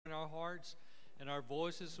in our hearts and our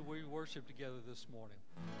voices as we worship together this morning.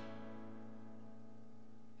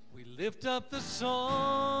 We lift up the song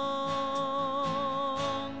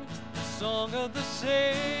of the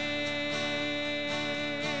saved.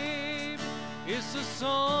 It's the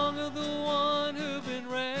song of the one who's been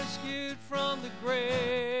rescued from the grave.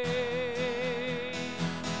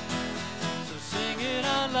 So sing it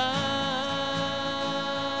out loud,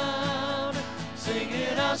 sing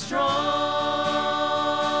it out strong,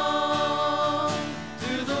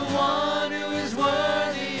 to the one who is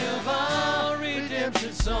worthy of our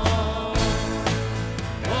redemption song.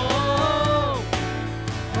 Strong.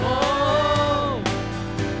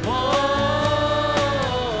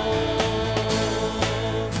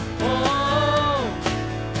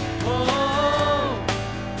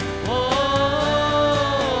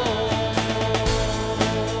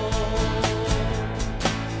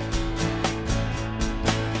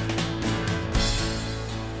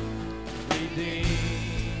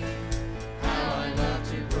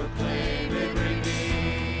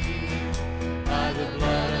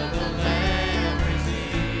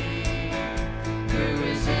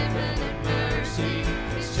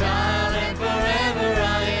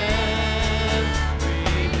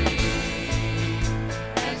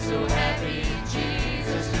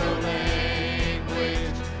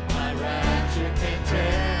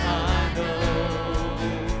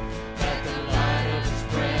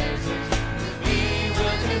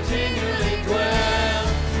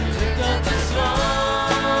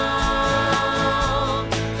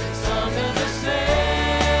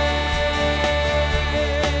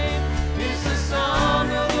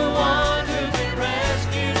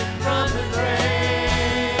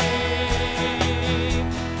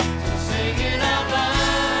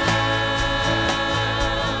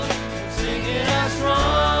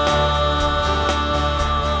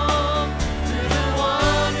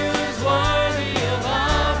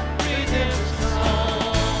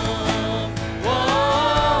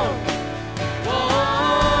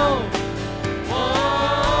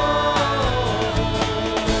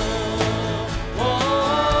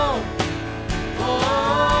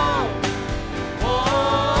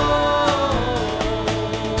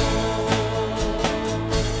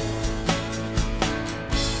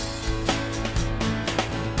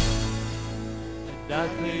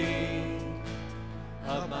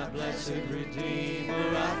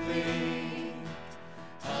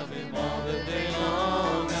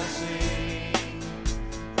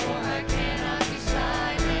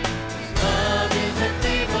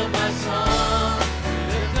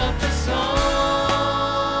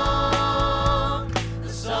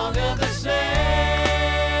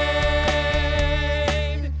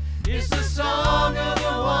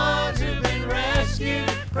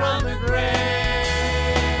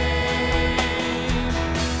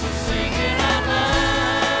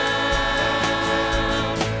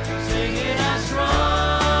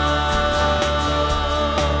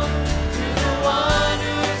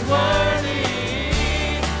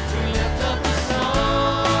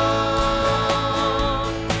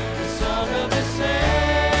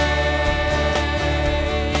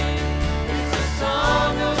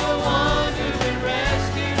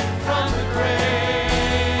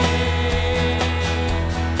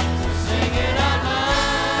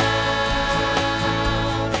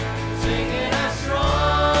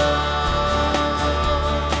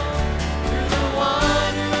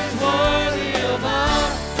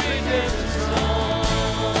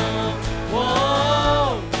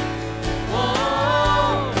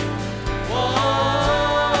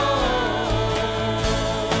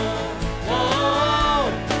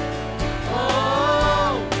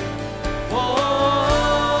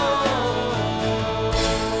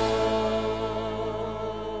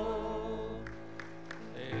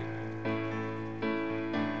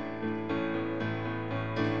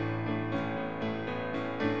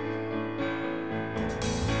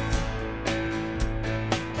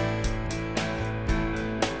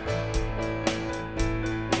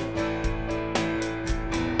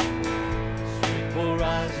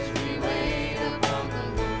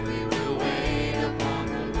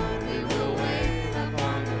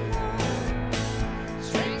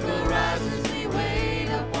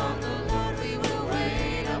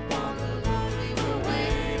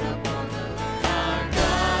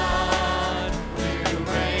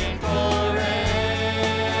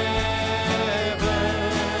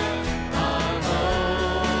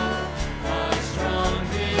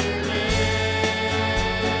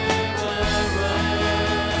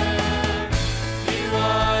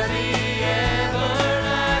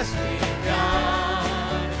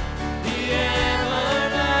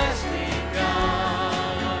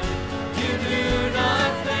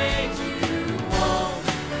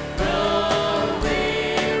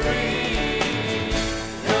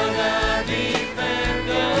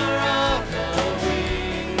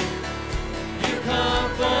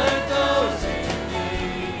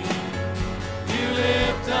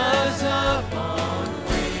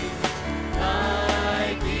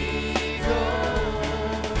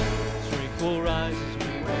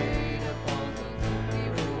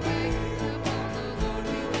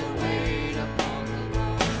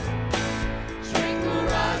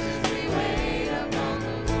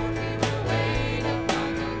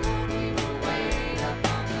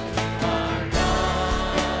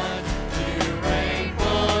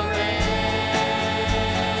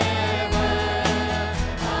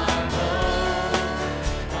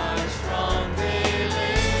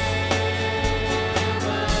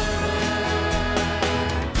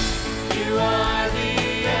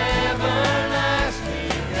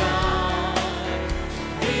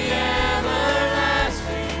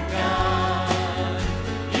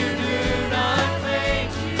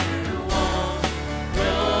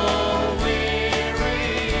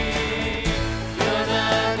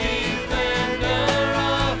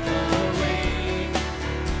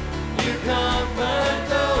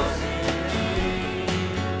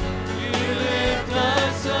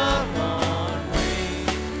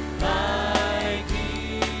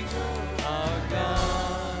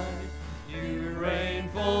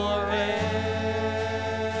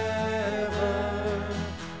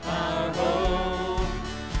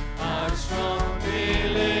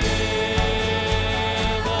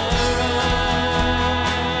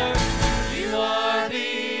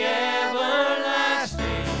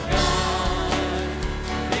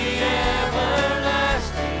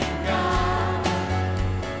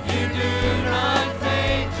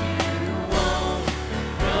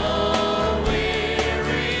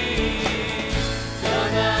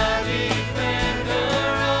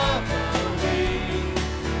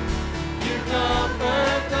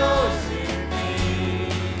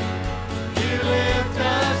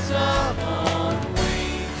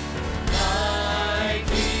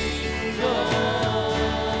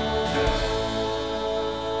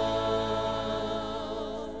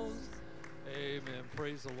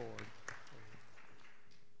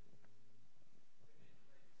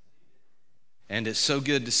 And it's so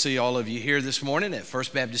good to see all of you here this morning at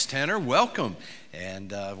First Baptist Tanner. Welcome.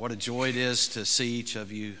 And what a joy it is to see each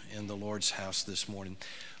of you in the Lord's house this morning.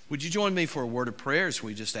 Would you join me for a word of prayer as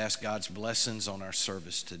we just ask God's blessings on our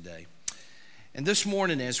service today? And this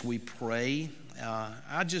morning as we pray,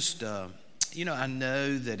 I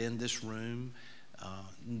know that in this room,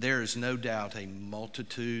 there is no doubt a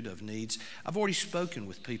multitude of needs. I've already spoken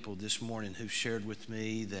with people this morning who've shared with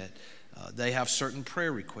me that they have certain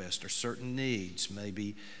prayer requests or certain needs.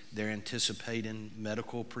 Maybe they're anticipating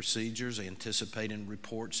medical procedures, anticipating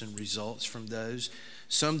reports and results from those.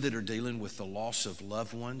 Some that are dealing with the loss of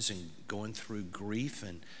loved ones and going through grief.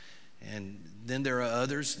 And then there are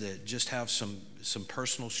others that just have some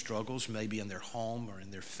personal struggles, maybe in their home or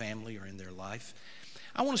in their family or in their life.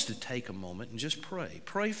 I want us to take a moment and just pray.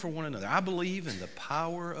 Pray for one another. I believe in the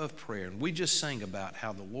power of prayer. And we just sang about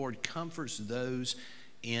how the Lord comforts those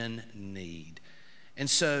in need. And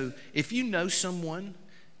so if you know someone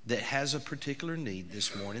that has a particular need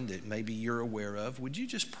this morning that maybe you're aware of, would you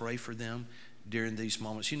just pray for them during these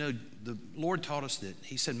moments? You know, the Lord taught us that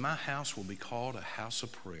He said, my house will be called a house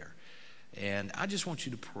of prayer. And I just want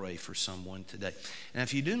you to pray for someone today. And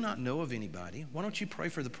if you do not know of anybody, why don't you pray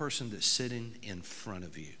for the person that's sitting in front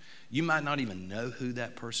of you? You might not even know who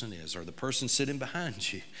that person is, or the person sitting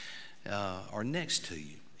behind you, or next to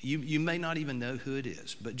you. You may not even know who it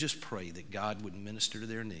is, but just pray that God would minister to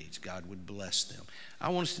their needs. God would bless them. I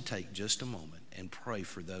want us to take just a moment and pray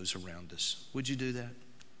for those around us. Would you do that?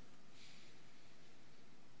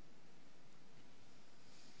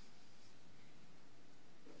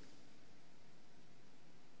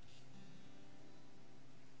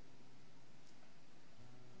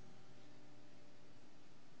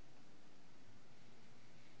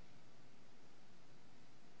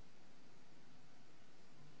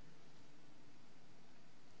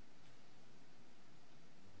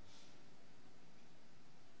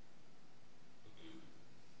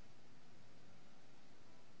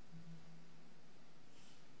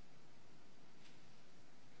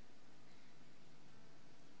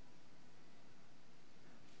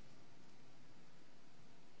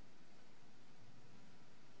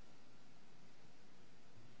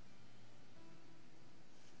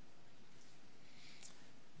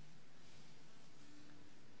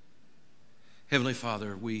 Heavenly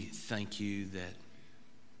Father, we thank you that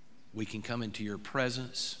we can come into your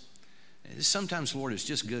presence. And sometimes, Lord, it's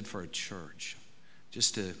just good for a church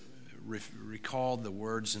just to recall the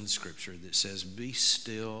words in Scripture that says, be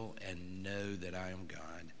still and know that I am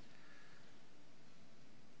God.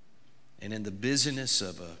 And in the busyness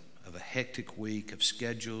of a hectic week of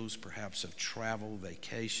schedules, perhaps of travel,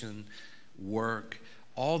 vacation, work,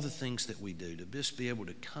 all the things that we do, to just be able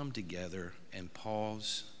to come together and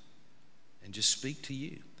pause and just speak to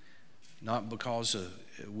you, not because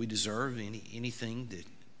we deserve anything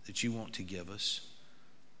that you want to give us,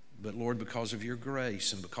 but Lord, because of your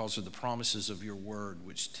grace and because of the promises of your word,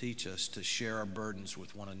 which teach us to share our burdens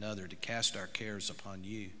with one another, to cast our cares upon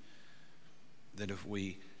you, that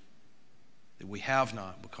we have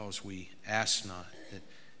not because we ask not, that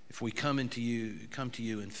if we come to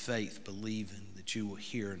you in faith, believing that you will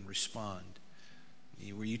hear and respond,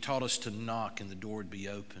 where you taught us to knock and the door would be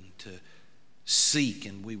open, to seek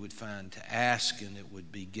and we would find, to ask and it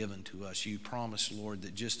would be given to us. You promised, Lord,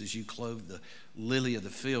 that just as you clothe the lily of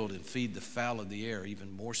the field and feed the fowl of the air,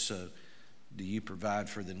 even more so do you provide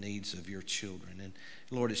for the needs of your children. And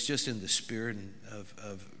Lord, it's just in the spirit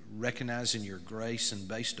of recognizing your grace and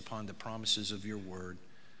based upon the promises of your word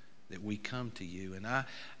that we come to you. And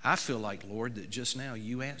I feel like, Lord, that just now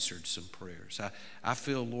you answered some prayers. I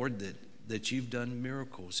feel, Lord, that you've done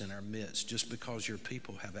miracles in our midst just because your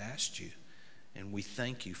people have asked you. And we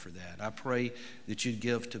thank you for that. I pray that you'd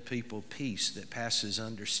give to people peace that passes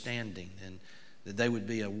understanding, and that they would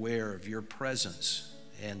be aware of your presence,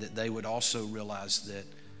 and that they would also realize that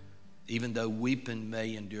even though weeping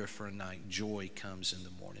may endure for a night, joy comes in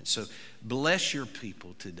the morning. So bless your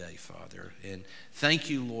people today, Father. And thank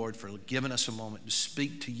you, Lord, for giving us a moment to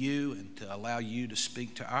speak to you and to allow you to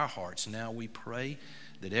speak to our hearts. Now we pray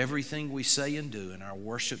that everything we say and do in our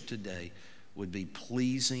worship today would be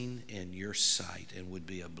pleasing in your sight and would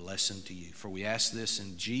be a blessing to you. For we ask this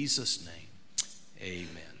in Jesus' name.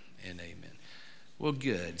 Amen and amen. Well,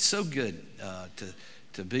 good. So good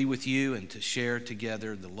to be with you and to share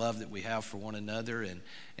together the love that we have for one another.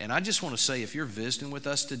 And I just want to say, if you're visiting with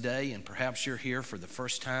us today and perhaps you're here for the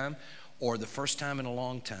first time or the first time in a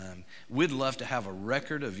long time, we'd love to have a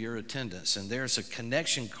record of your attendance. And there's a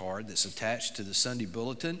connection card that's attached to the Sunday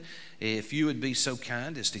bulletin. If you would be so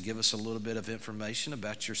kind as to give us a little bit of information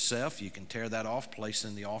about yourself, you can tear that off, place it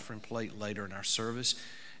in the offering plate later in our service.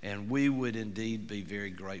 And we would indeed be very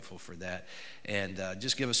grateful for that. And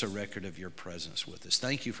just give us a record of your presence with us.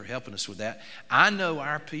 Thank you for helping us with that. I know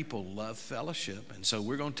our people love fellowship, and so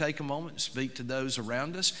we're going to take a moment and speak to those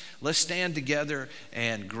around us. Let's stand together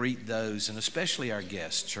and greet those, and especially our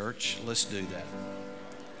guests, church. Let's do that.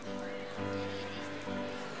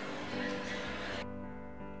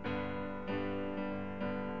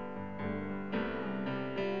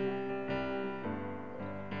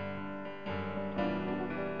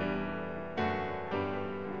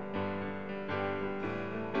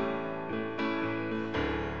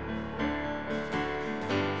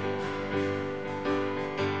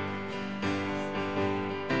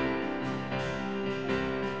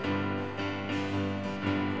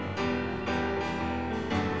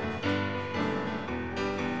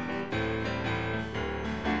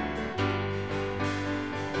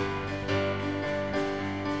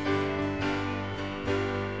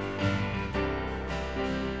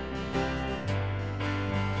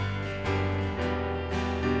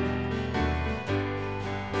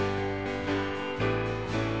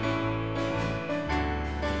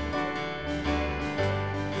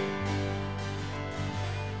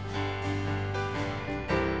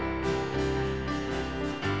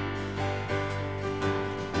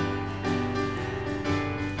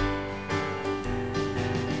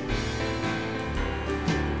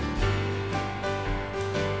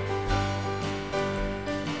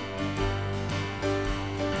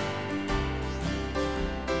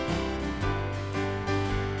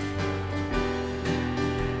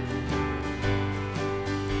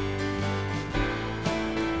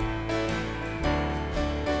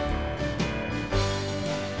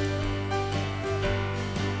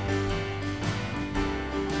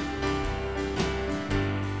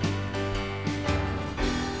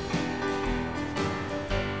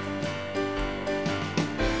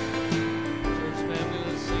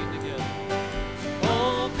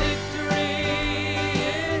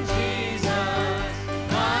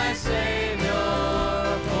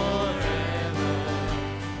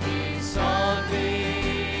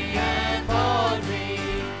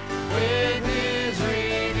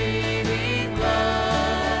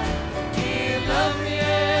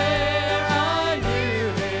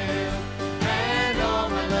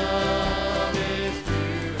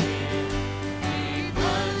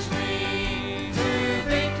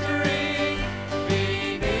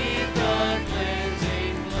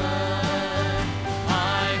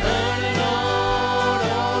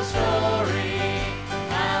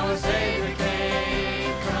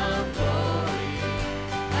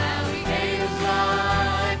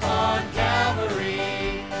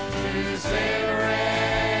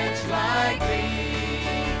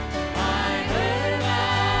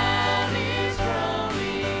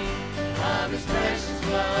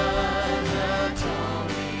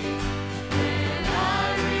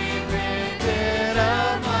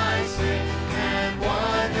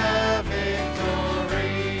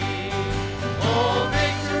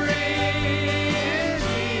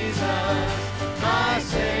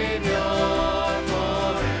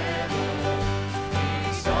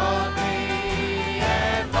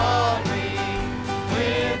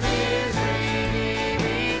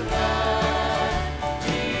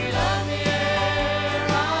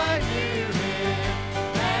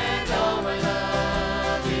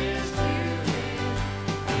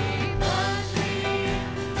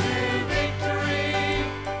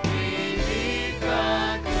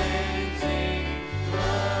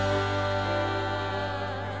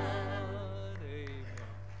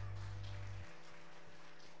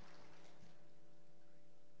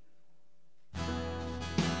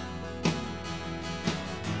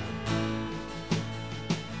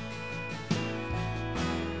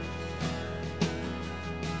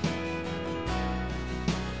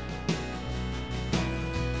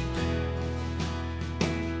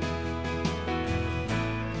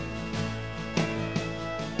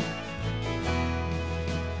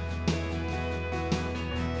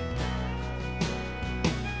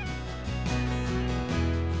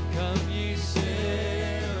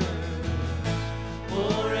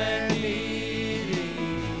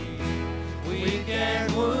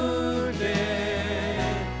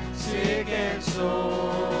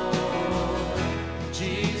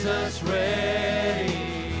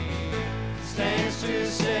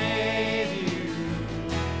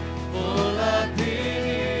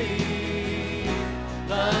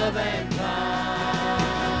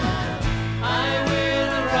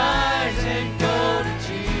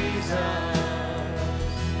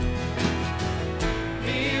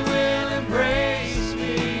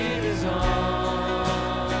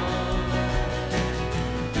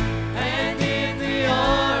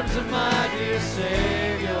 Arms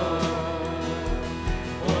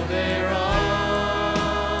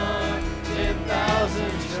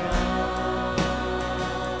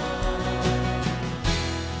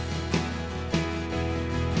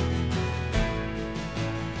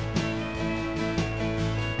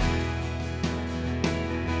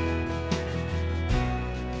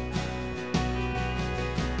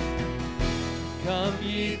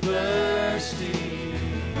ye thirsty,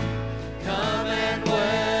 come and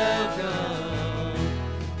welcome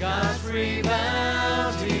God's free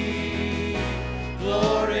bounty,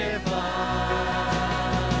 glorified.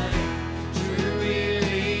 True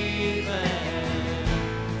relief and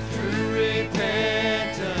true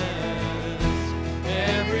repentance,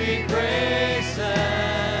 every grace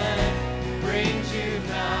that brings you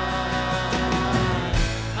nigh.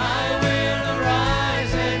 I will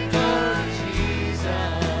arise and go to Jesus.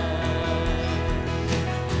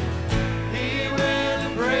 He will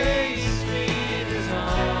embrace me in his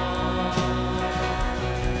arms,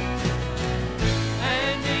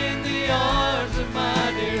 and in the arms of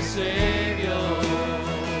my dear Savior,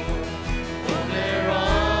 oh, there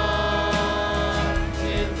are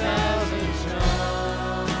 10,000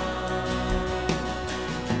 charms.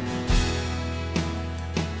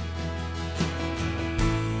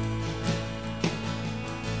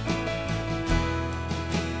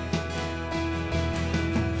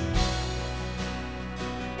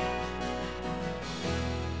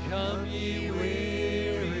 Come ye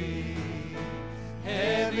weary,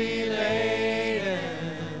 heavy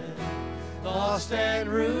laden, lost and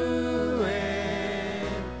ruined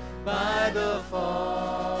by the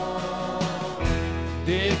fall.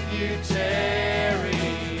 If you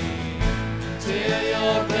tarry till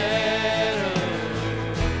you're better,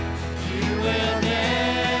 you will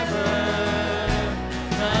never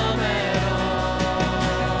come at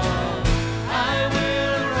all. I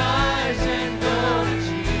will arise and go to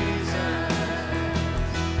Jesus.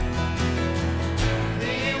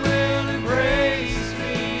 He will embrace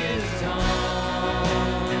me in his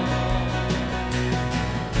arms,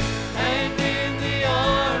 and in the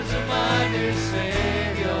arms of my dear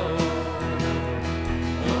Savior,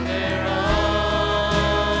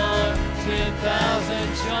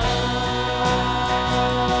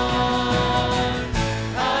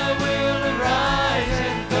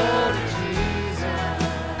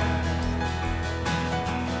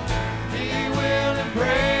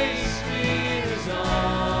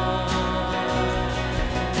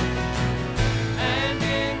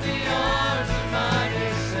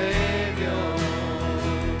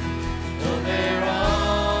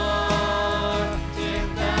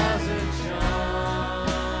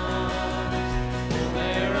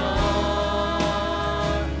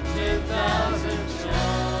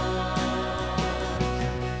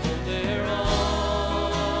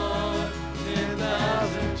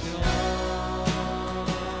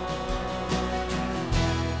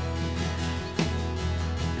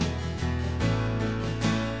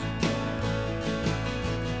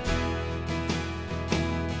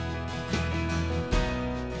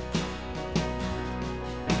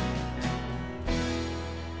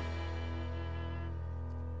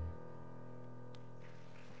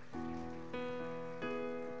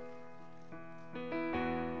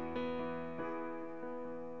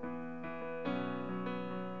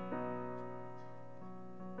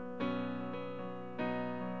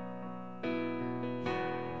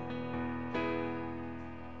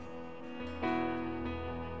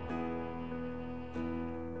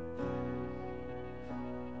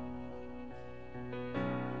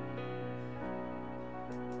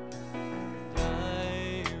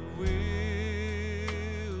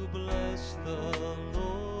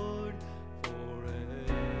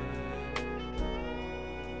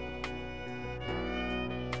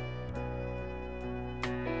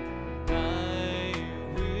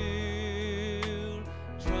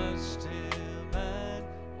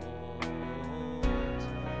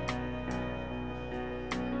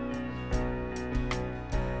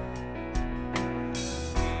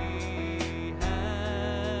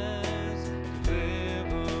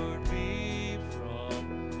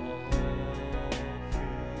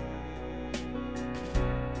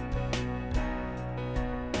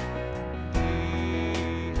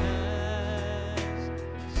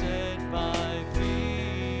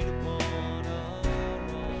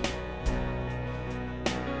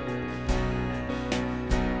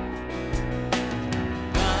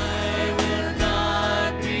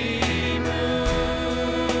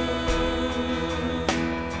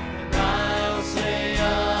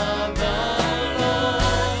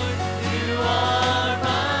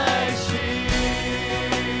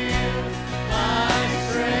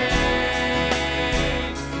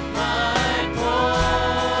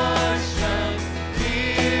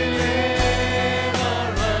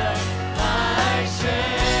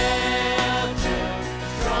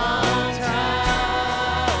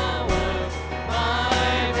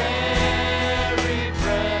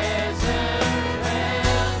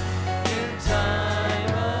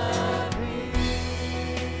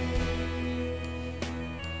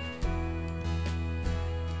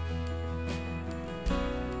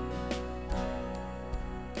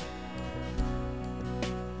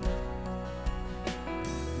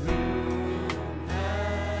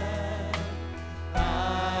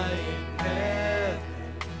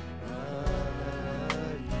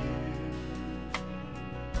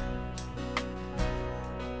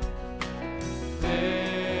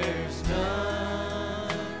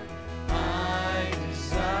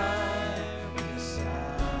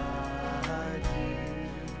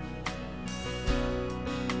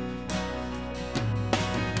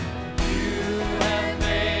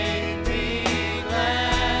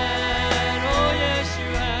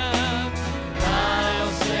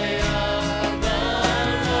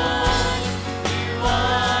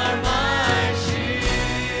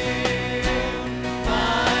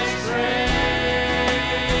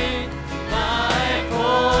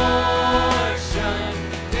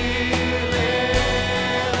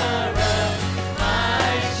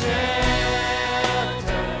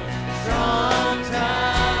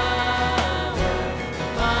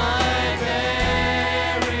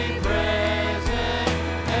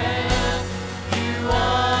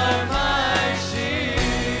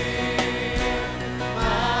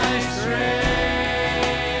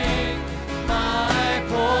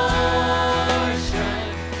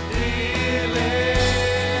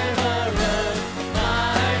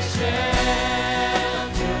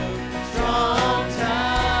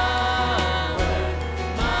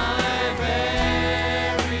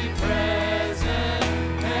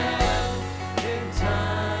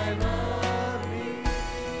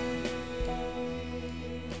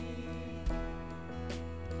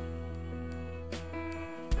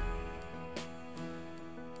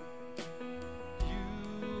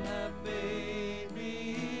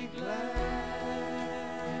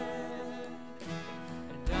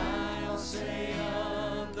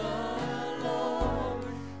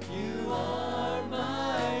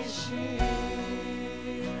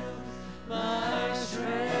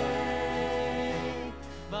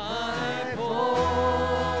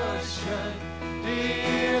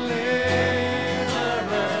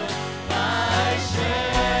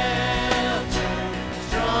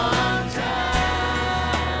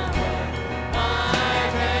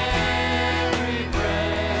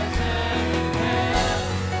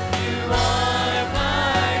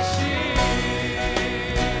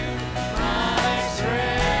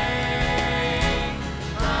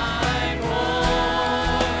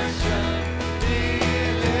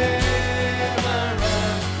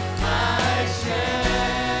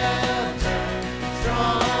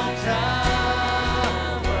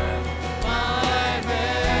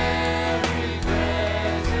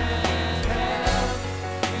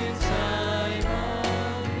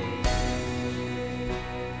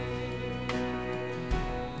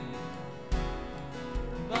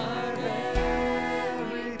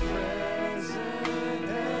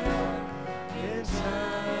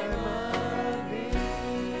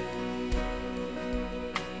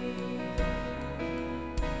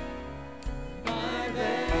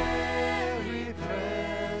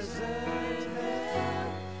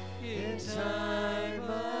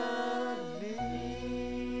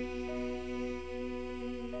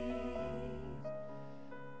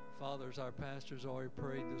 our pastors already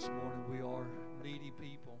prayed this morning, we are needy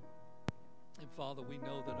people. And Father, we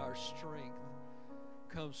know that our strength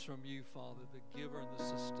comes from you, Father, the giver and the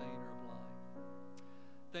sustainer of life.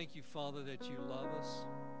 Thank you, Father, that you love us.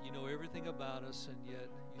 You know everything about us, and yet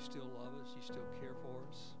you still love us. You still care for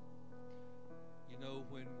us. You know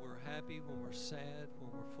when we're happy, when we're sad,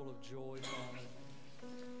 when we're full of joy, Father.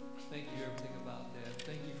 Thank you everything about that.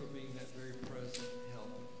 Thank you for being that very present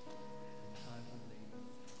help in time of need.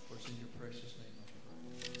 For it's in your precious name I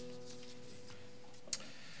pray.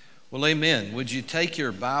 Well, amen. Would you take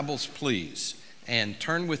your Bibles, please, and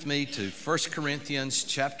turn with me to 1 Corinthians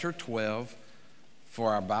chapter 12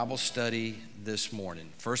 for our Bible study this morning.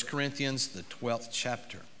 1 Corinthians, the 12th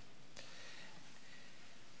chapter.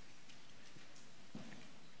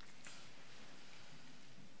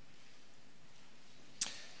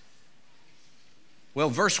 Well,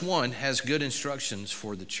 verse 1 has good instructions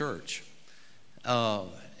for the church. And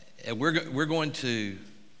we're going to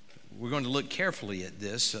look carefully at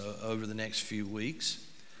this over the next few weeks.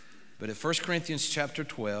 But at 1 Corinthians chapter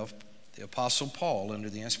 12, the Apostle Paul, under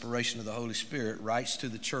the inspiration of the Holy Spirit, writes to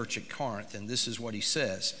the church at Corinth, and this is what he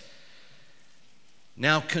says.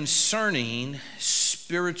 Now concerning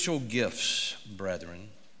spiritual gifts, brethren,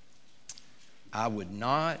 I would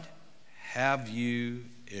not have you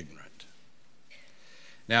ignorant.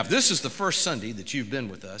 Now, if this is the first Sunday that you've been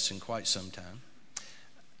with us in quite some time,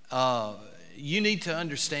 you need to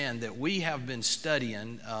understand that we have been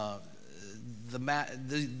studying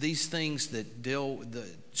these things that deal with the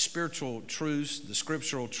spiritual truths, the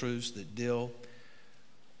scriptural truths that deal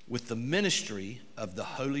with the ministry of the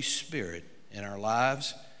Holy Spirit in our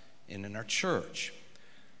lives and in our church.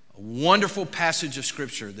 A wonderful passage of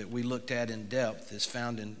Scripture that we looked at in depth is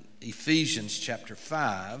found in Ephesians chapter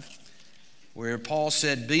 5, where Paul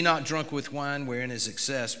said, "Be not drunk with wine wherein is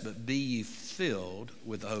excess, but be ye filled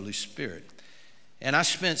with the Holy Spirit." And I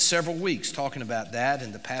spent several weeks talking about that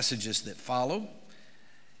and the passages that follow.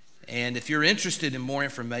 And if you're interested in more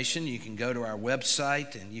information, you can go to our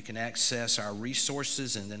website and you can access our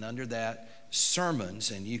resources, and then under that,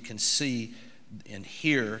 sermons, and you can see and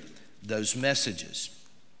hear those messages.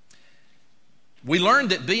 We learned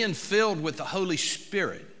that being filled with the Holy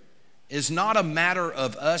Spirit is not a matter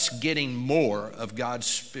of us getting more of God's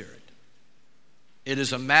Spirit. It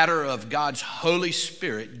is a matter of God's Holy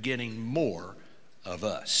Spirit getting more of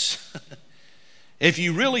us. If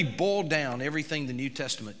you really boil down everything the New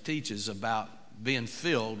Testament teaches about being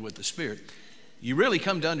filled with the Spirit, you really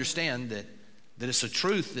come to understand that it's a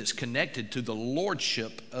truth that's connected to the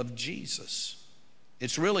lordship of Jesus.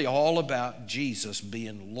 It's really all about Jesus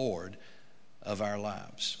being Lord of our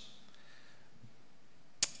lives.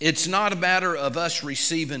 It's not a matter of us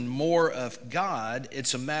receiving more of God.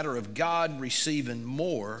 It's a matter of God receiving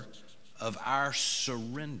more of our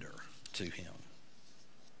surrender to Him.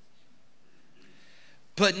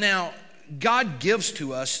 But now, God gives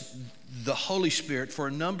to us the Holy Spirit for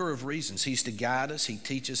a number of reasons. He's to guide us. He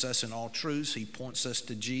teaches us in all truths. He points us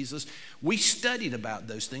to Jesus. We studied about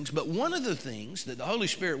those things. But one of the things that the Holy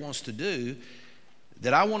Spirit wants to do,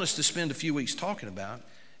 that I want us to spend a few weeks talking about,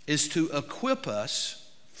 is to equip us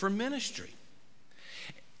for ministry.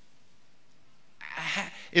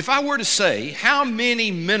 If I were to say, how many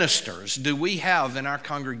ministers do we have in our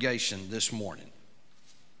congregation this morning?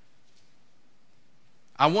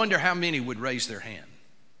 I wonder how many would raise their hand.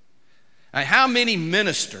 How many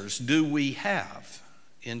ministers do we have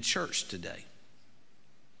in church today?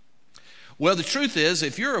 Well, the truth is,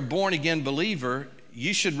 if you're a born-again believer,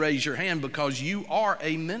 you should raise your hand because you are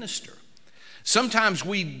a minister. Sometimes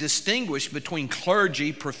we distinguish between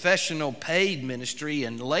clergy, professional, paid ministry,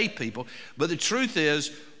 and lay people, but the truth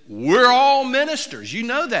is, we're all ministers. You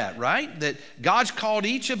know that, right? That God's called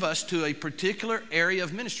each of us to a particular area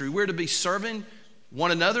of ministry. We're to be serving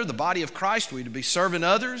one another, the body of Christ. We're to be serving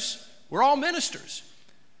others. We're all ministers.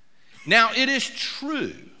 Now, it is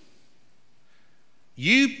true.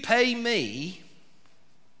 You pay me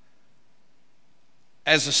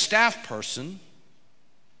as a staff person.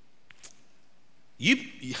 You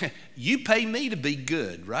pay me to be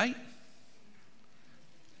good, right?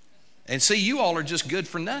 And see, you all are just good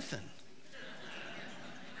for nothing.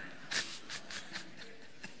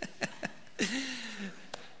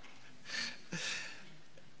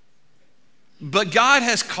 But God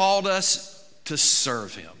has called us to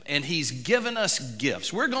serve Him, and He's given us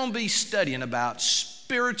gifts. We're going to be studying about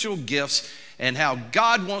spiritual gifts and how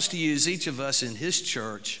God wants to use each of us in His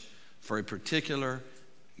church for a particular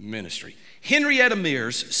ministry. Henrietta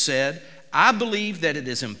Mears said, "I believe that it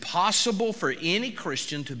is impossible for any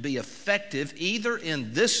Christian to be effective either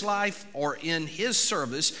in this life or in his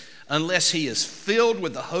service unless he is filled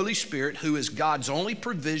with the Holy Spirit, who is God's only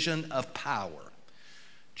provision of power.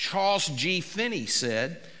 Charles G. Finney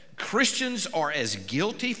said, Christians are as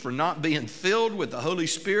guilty for not being filled with the Holy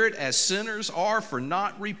Spirit as sinners are for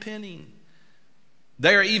not repenting.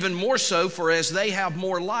 They are even more so, for as they have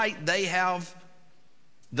more light, they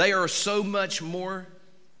are so much more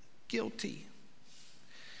guilty.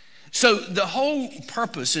 So the whole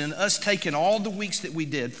purpose in us taking all the weeks that we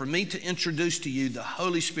did for me to introduce to you the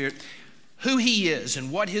Holy Spirit, who he is and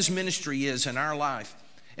what his ministry is in our life,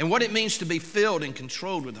 and what it means to be filled and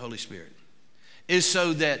controlled with the Holy Spirit, is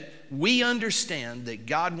so that we understand that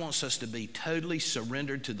God wants us to be totally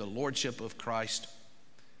surrendered to the Lordship of Christ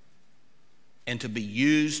and to be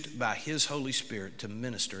used by his Holy Spirit to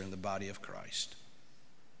minister in the body of Christ.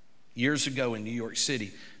 Years ago in New York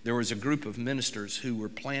City, there was a group of ministers who were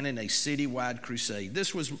planning a citywide crusade.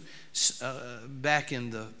 This was back in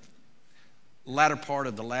the latter part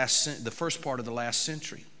of the first part of the last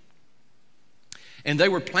century. And they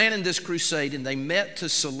were planning this crusade, and they met to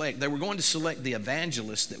they were going to select the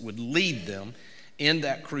evangelists that would lead them in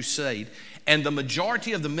that crusade. And the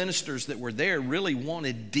majority of the ministers that were there really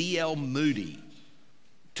wanted D.L. Moody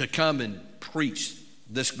to come and preach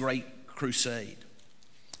this great crusade.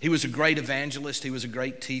 He was a great evangelist. He was a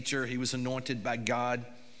great teacher. He was anointed by God.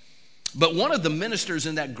 But one of the ministers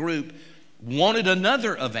in that group wanted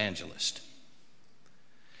another evangelist.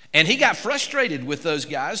 And he got frustrated with those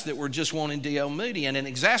guys that were just wanting D.L. Moody. And in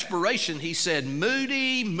exasperation, he said,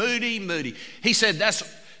 Moody, Moody, Moody. He said, that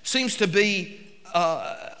seems to be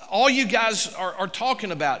all you guys are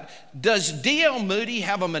talking about. Does D.L. Moody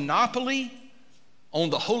have a monopoly on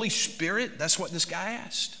the Holy Spirit? That's what this guy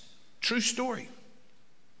asked. True story.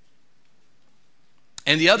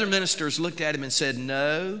 And the other ministers looked at him and said,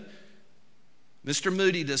 no, Mr.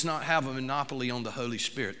 Moody does not have a monopoly on the Holy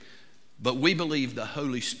Spirit, but we believe the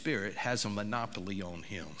Holy Spirit has a monopoly on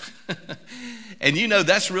him. And you know,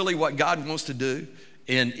 that's really what God wants to do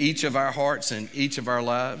in each of our hearts and each of our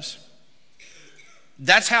lives.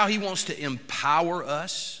 That's how he wants to empower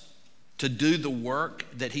us to do the work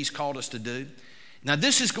that he's called us to do. Now,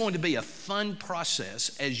 this is going to be a fun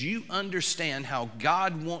process as you understand how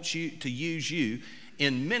God wants you to use you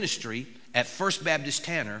in ministry at First Baptist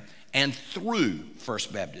Tanner and through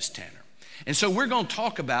First Baptist Tanner. And so we're going to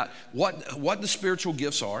talk about what the spiritual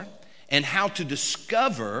gifts are and how to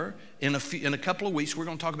discover, in a couple of weeks, we're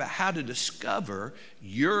going to talk about how to discover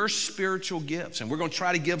your spiritual gifts. And we're going to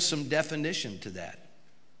try to give some definition to that.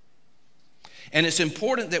 And it's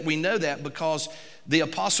important that we know that because the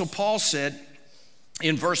Apostle Paul said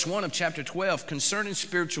in verse 1 of chapter 12, concerning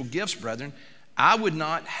spiritual gifts, brethren, I would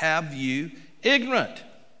not have you ignorant.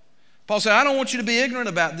 Paul said, I don't want you to be ignorant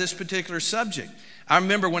about this particular subject. I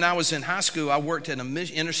remember when I was in high school, I worked at an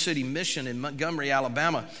inner city mission in Montgomery,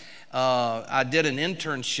 Alabama. I did an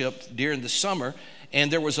internship during the summer, and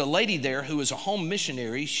there was a lady there who was a home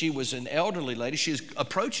missionary. She was an elderly lady. She was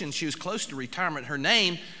close to retirement. Her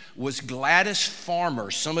name was Gladys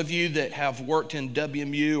Farmer. Some of you that have worked in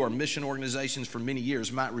WMU or mission organizations for many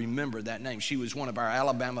years might remember that name. She was one of our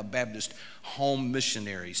Alabama Baptist home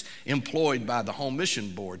missionaries employed by the Home Mission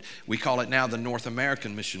Board. We call it now the North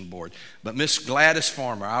American Mission Board. But Miss Gladys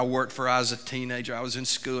Farmer, I worked for her as a teenager. I was in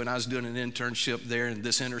school and I was doing an internship there in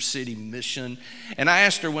this inner city mission. And I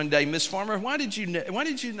asked her one day, Miss Farmer, why did you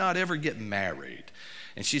not ever get married?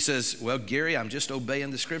 And she says, well, Gary, I'm just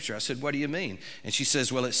obeying the scripture. I said, what do you mean? And she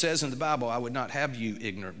says, well, it says in the Bible, I would not have you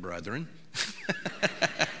ignorant brethren.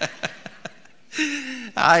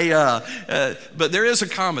 But there is a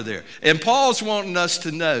comma there. And Paul's wanting us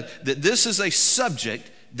to know that this is a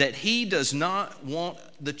subject that he does not want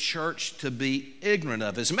the church to be ignorant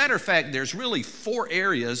of. As a matter of fact, there's really 4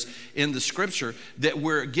 areas in the scripture that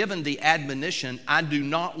we're given the admonition, I do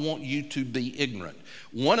not want you to be ignorant.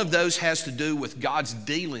 One of those has to do with God's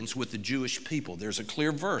dealings with the Jewish people. There's a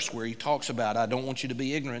clear verse where he talks about, I don't want you to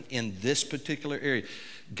be ignorant in this particular area.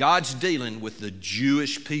 God's dealing with the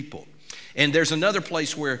Jewish people. And there's another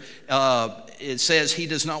place where it says he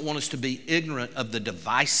does not want us to be ignorant of the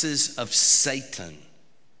devices of Satan.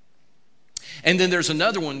 And then there's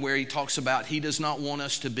another one where he talks about he does not want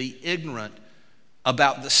us to be ignorant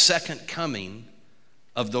about the second coming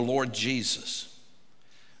of the Lord Jesus.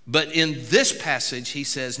 But in this passage, he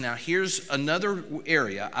says, now here's another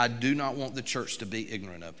area I do not want the church to be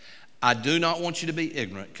ignorant of. I do not want you to be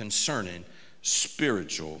ignorant concerning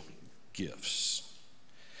spiritual gifts.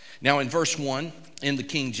 Now in verse 1 in the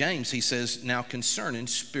King James, he says, now concerning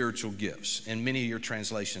spiritual gifts. In many of your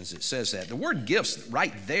translations, it says that. The word gifts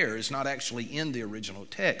right there is not actually in the original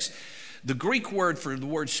text. The Greek word for the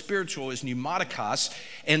word spiritual is pneumatikos,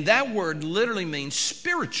 and that word literally means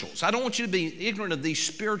spirituals. I don't want you to be ignorant of these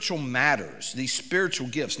spiritual matters, these spiritual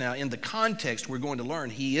gifts. Now, in the context we're going to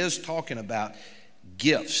learn, he is talking about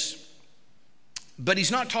gifts. But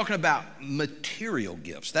he's not talking about material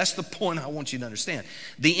gifts. That's the point I want you to understand.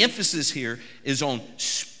 The emphasis here is on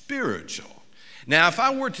spiritual. Now, if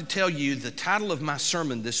I were to tell you the title of my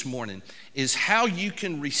sermon this morning is how you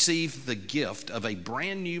can receive the gift of a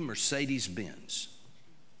brand new Mercedes-Benz,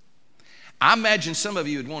 I imagine some of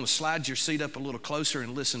you would want to slide your seat up a little closer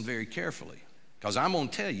and listen very carefully, because I'm going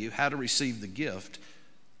to tell you how to receive the gift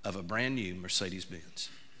of a brand new Mercedes-Benz.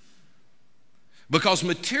 Because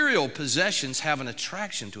material possessions have an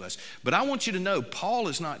attraction to us. But I want you to know, Paul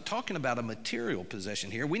is not talking about a material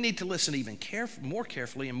possession here. We need to listen even more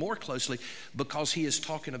carefully and more closely, because he is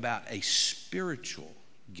talking about a spiritual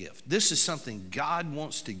gift. This is something God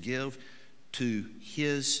wants to give to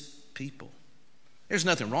his people. There's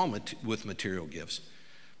nothing wrong with material gifts.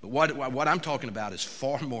 But what I'm talking about is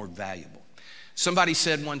far more valuable. Somebody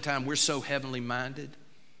said one time, we're so heavenly minded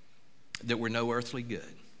that we're no earthly good.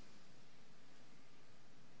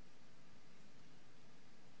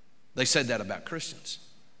 They said that about Christians.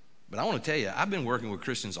 But I want to tell you, I've been working with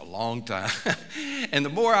Christians a long time. And the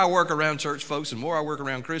more I work around church folks, the more I work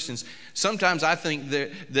around Christians, sometimes I think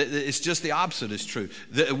that it's just the opposite is true.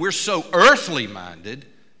 That we're so earthly minded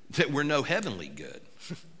that we're no heavenly good.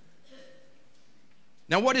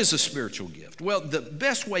 Now, what is a spiritual gift? Well, the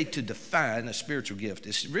best way to define a spiritual gift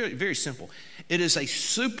is really very simple. It is a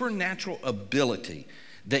supernatural ability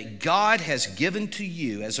that God has given to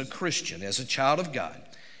you as a Christian, as a child of God.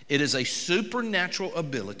 It is a supernatural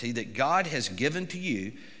ability that God has given to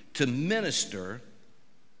you to minister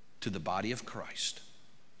to the body of Christ.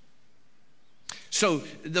 So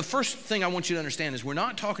the first thing I want you to understand is we're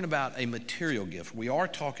not talking about a material gift. We are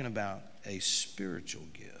talking about a spiritual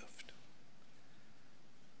gift.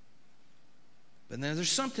 But now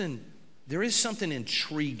there is something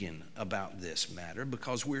intriguing about this matter,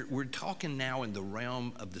 because we're talking now in the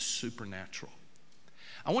realm of the supernatural.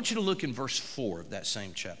 I want you to look in verse 4 of that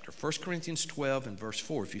same chapter, 1 Corinthians 12 and verse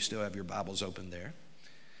 4, if you still have your Bibles open there.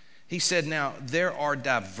 He said, now, there are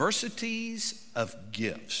diversities of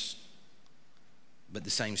gifts, but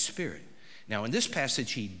the same Spirit. Now, in this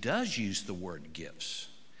passage, he does use the word gifts.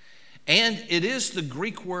 And it is the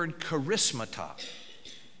Greek word charismata.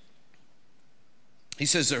 He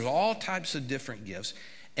says there's all types of different gifts.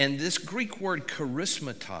 And this Greek word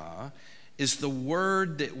charismata is the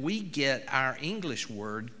word that we get our English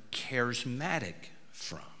word charismatic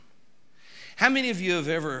from. How many of you have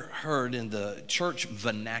ever heard in the church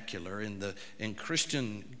vernacular, in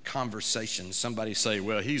Christian conversation, somebody say,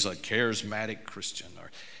 well, he's a charismatic Christian, or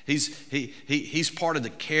he's part of the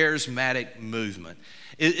charismatic movement?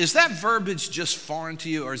 Is that verbiage just foreign to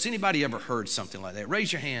you, or has anybody ever heard something like that?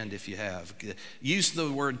 Raise your hand if you have. Use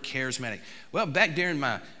the word charismatic. Well, back during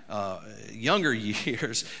my younger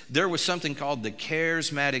years, there was something called the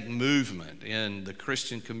charismatic movement in the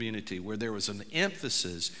Christian community, where there was an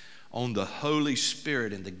emphasis on the Holy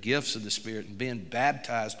Spirit and the gifts of the Spirit and being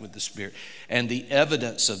baptized with the Spirit and the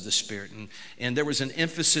evidence of the Spirit. And there was an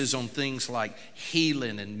emphasis on things like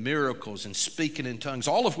healing and miracles and speaking in tongues,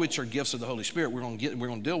 all of which are gifts of the Holy Spirit. We're going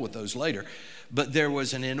to deal with those later. But there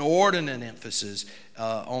was an inordinate emphasis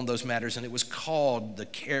on those matters, and it was called the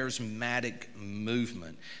charismatic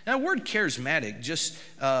movement. Now, the word charismatic, just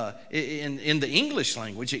in the English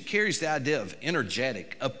language, it carries the idea of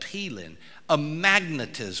energetic, appealing, a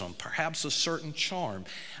magnetism, perhaps a certain charm.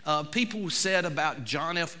 People said about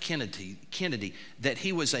John F. Kennedy that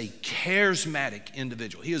he was a charismatic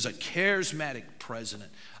individual. He was a charismatic president.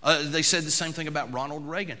 They said the same thing about Ronald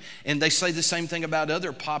Reagan, and they say the same thing about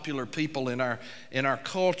other popular people in our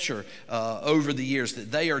culture over the years,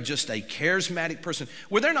 that they are just a charismatic person.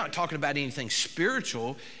 Well, they're not talking about anything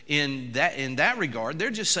spiritual in that regard. They're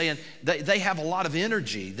just saying they have a lot of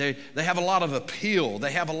energy. They have a lot of appeal.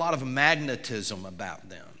 They have a lot of magnetism about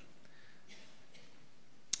them.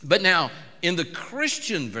 But now, in the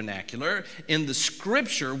Christian vernacular, in the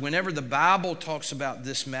Scripture, whenever the Bible talks about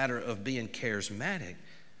this matter of being charismatic,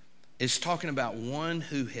 it's talking about one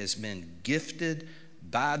who has been gifted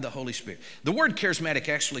by the Holy Spirit. The word charismatic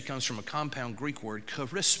actually comes from a compound Greek word,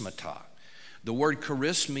 charismata. The word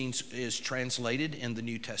charis is translated in the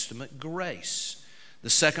New Testament grace. The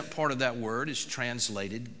second part of that word is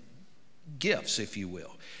translated gifts, if you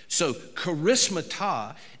will. So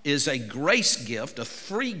charismata is a grace gift, a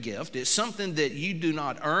free gift. It's something that you do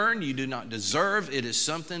not earn, you do not deserve. It is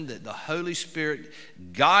something that the Holy Spirit,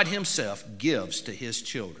 God himself, gives to his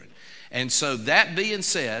children. And so that being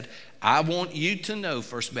said, I want you to know,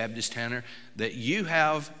 First Baptist Tanner, that you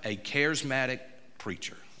have a charismatic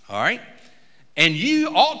preacher, all right? And you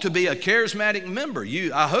ought to be a charismatic member.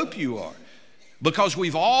 I hope you are. Because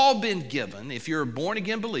we've all been given, if you're a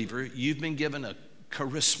born-again believer, you've been given a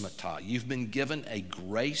charismata. You've been given a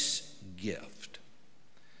grace gift.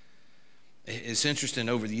 It's interesting,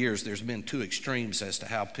 over the years, there's been two extremes as to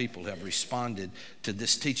how people have responded to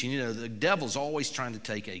this teaching. You know, the devil's always trying to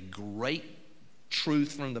take a great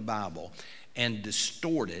truth from the Bible and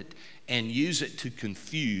distort it and use it to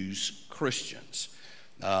confuse Christians.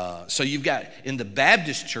 So you've got, in the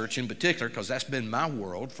Baptist church in particular, because that's been my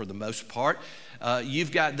world for the most part,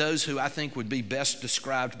 you've got those who I think would be best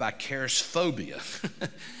described by charisphobia.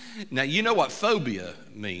 Now, you know what phobia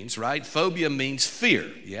means, right? Phobia means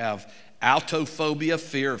fear. You have altophobia,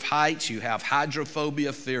 fear of heights. You have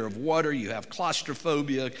hydrophobia, fear of water. You have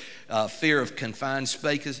claustrophobia, fear of confined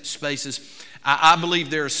spaces. I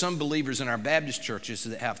believe there are some believers in our Baptist churches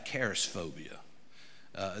that have charisphobia.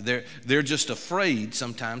 They're just afraid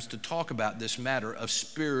sometimes to talk about this matter of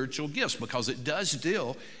spiritual gifts because it does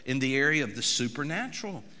deal in the area of the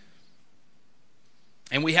supernatural.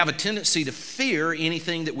 And we have a tendency to fear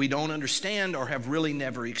anything that we don't understand or have really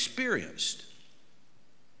never experienced.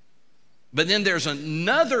 But then there's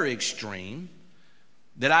another extreme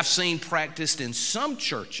that I've seen practiced in some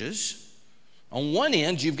churches. On one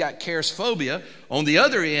end, you've got charisphobia. On the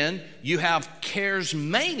other end, you have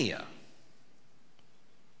charismania.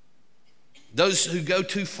 Those who go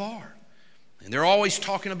too far. And they're always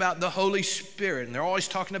talking about the Holy Spirit, and they're always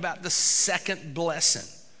talking about the second blessing.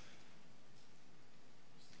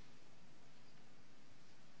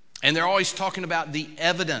 And they're always talking about the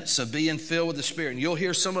evidence of being filled with the Spirit. And you'll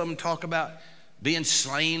hear some of them talk about being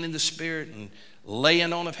slain in the Spirit and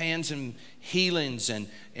laying on of hands and healings and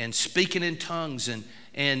speaking in tongues. And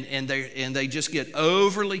they just get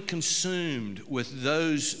overly consumed with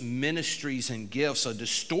those ministries and gifts, a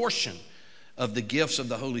distortion of the gifts of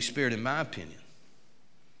the Holy Spirit, in my opinion.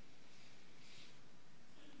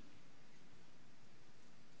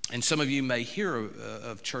 And some of you may hear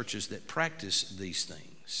of churches that practice these things.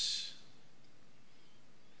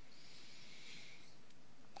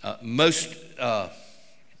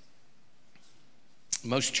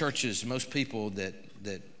 Most churches, most people that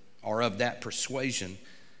are of that persuasion,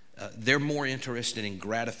 they're more interested in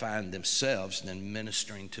gratifying themselves than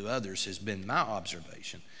ministering to others, has been my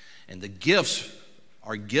observation. And the gifts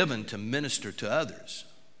are given to minister to others,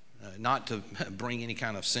 not to bring any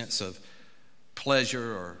kind of sense of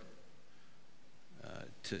pleasure or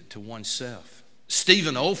to oneself.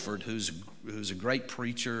 Stephen Olford, who's a great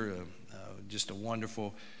preacher, just a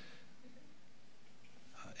wonderful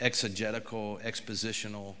exegetical,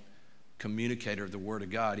 expositional communicator of the Word of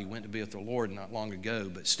God. He went to be with the Lord not long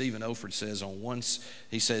ago, but Stephen Olford says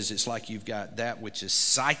he says it's like you've got that which is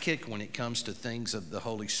psychic when it comes to things of the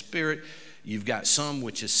Holy Spirit. You've got some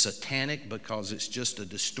which is satanic because it's just a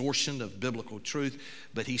distortion of biblical truth.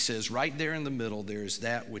 But he says right there in the middle, there is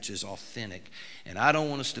that which is authentic. And I don't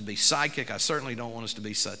want us to be psychic. I certainly don't want us to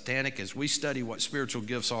be satanic. As we study what spiritual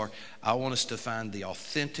gifts are, I want us to find the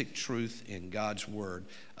authentic truth in God's Word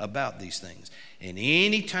about these things. And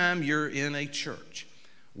anytime you're in a church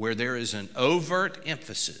where there is an overt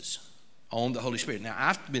emphasis on the Holy Spirit. Now,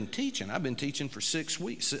 I've been teaching for 6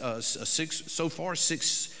 weeks,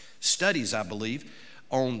 six studies, I believe,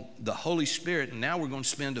 on the Holy Spirit, and now we're going to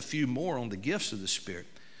spend a few more on the gifts of the Spirit.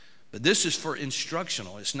 But this is for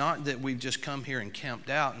instructional. It's not that we've just come here and camped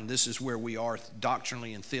out and this is where we are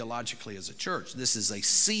doctrinally and theologically as a church. This is a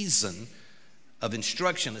season of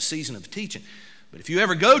instruction, a season of teaching. But if you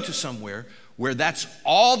ever go to somewhere where that's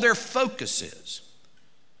all their focus is,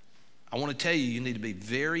 I want to tell you, you need to be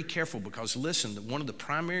very careful because, listen, one of the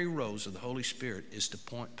primary roles of the Holy Spirit is to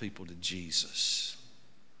point people to Jesus.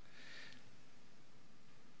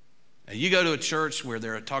 Now, you go to a church where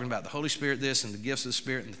they're talking about the Holy Spirit, this, and the gifts of the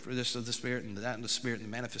Spirit, and the fruits of the Spirit, and that and the Spirit, and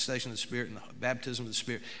the manifestation of the Spirit, and the baptism of the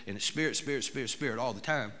Spirit, and it's Spirit, Spirit, Spirit, Spirit all the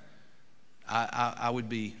time. I would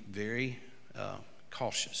be very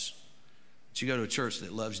cautious. But you go to a church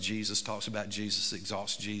that loves Jesus, talks about Jesus,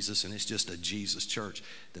 exalts Jesus, and it's just a Jesus church,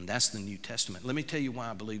 then that's the New Testament. Let me tell you why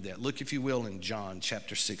I believe that. Look, if you will, in John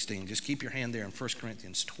chapter 16. Just keep your hand there in 1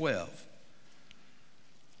 Corinthians 12.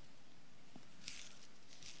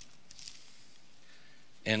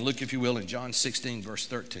 And look, if you will, in John 16, verse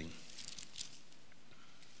 13.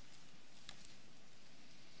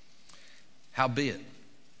 Howbeit,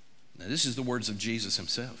 now this is the words of Jesus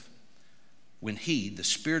himself. When he, the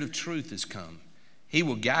Spirit of truth, is come, he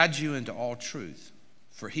will guide you into all truth,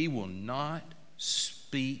 for he will not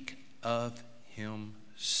speak of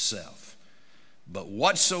himself, But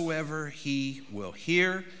whatsoever he will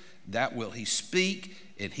hear, that will he speak,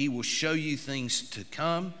 and he will show you things to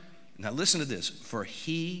come. Now listen to this. For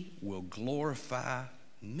he will glorify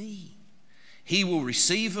me. He will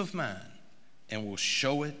receive of mine and will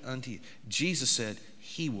show it unto you. Jesus said,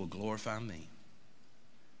 he will glorify me.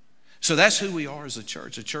 So that's who we are as a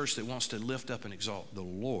church that wants to lift up and exalt the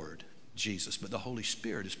Lord Jesus. But the Holy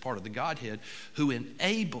Spirit is part of the Godhead who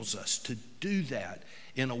enables us to do that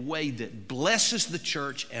in a way that blesses the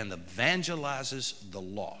church and evangelizes the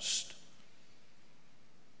lost.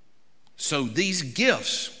 So these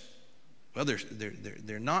gifts, well,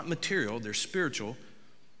 they're not material, they're spiritual,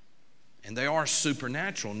 and they are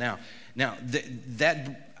supernatural. Now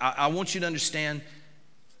I want you to understand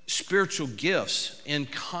spiritual gifts in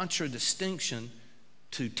contradistinction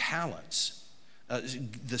to talents.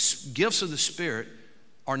 The gifts of the Spirit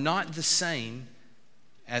are not the same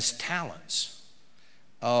as talents.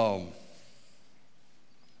 Now,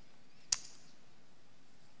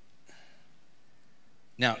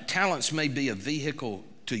 talents may be a vehicle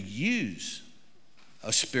to use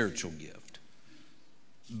a spiritual gift,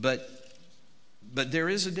 but there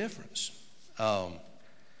is a difference.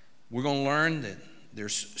 We're going to learn that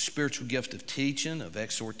there's spiritual gift of teaching, of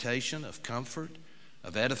exhortation, of comfort,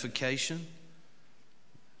 of edification.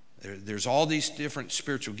 There's all these different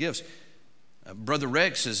spiritual gifts. Brother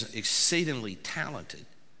Rex is exceedingly talented.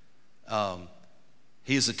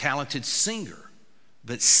 He is a talented singer,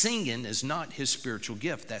 but singing is not his spiritual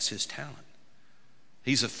gift. That's his talent.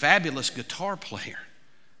 He's a fabulous guitar player,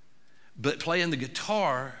 but playing the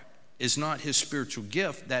guitar is not his spiritual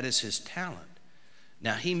gift. That is his talent.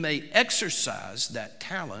 Now, he may exercise that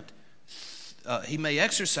talent. He may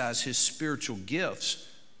exercise his spiritual gifts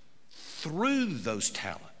through those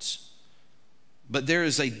talents. But there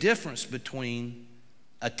is a difference between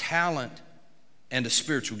a talent and a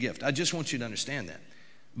spiritual gift. I just want you to understand that.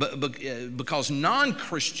 Because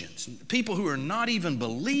non-Christians, people who are not even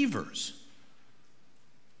believers,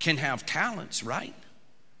 can have talents, right?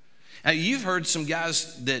 Now, you've heard some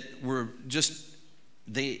guys that were just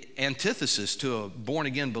the antithesis to a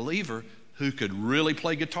born-again believer who could really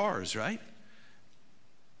play guitars, right?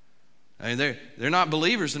 I mean, they're not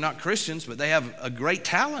believers, they're not Christians, but they have a great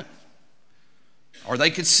talent. Or they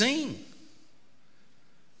could sing.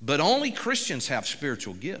 But only Christians have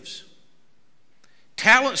spiritual gifts.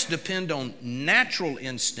 Talents depend on natural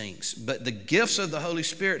instincts, but the gifts of the Holy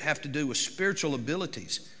Spirit have to do with spiritual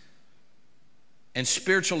abilities and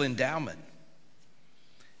spiritual endowment.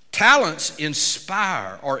 Talents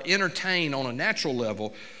inspire or entertain on a natural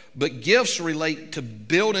level, but gifts relate to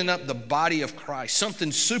building up the body of Christ.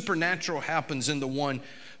 Something supernatural happens in the one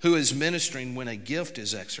who is ministering when a gift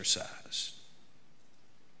is exercised.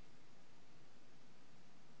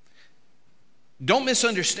 Don't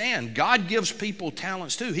misunderstand. God gives people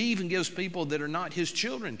talents too. He even gives people that are not his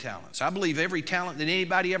children talents. I believe every talent that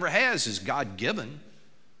anybody ever has is God-given,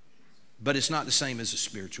 but it's not the same as a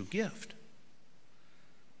spiritual gift.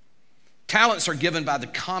 Talents are given by the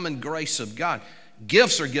common grace of God.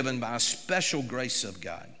 Gifts are given by a special grace of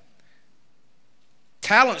God.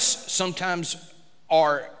 Talents sometimes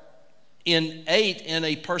are innate in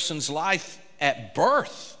a person's life at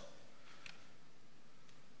birth.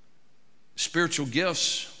 Spiritual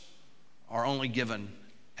gifts are only given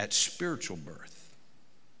at spiritual birth.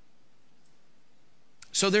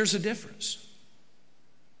 So there's a difference.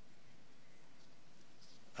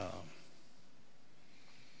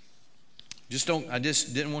 I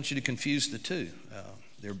just didn't want you to confuse the two.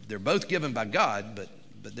 They're both given by God,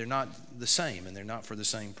 but they're not the same, and they're not for the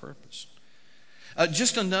same purpose.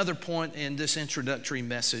 Just another point in this introductory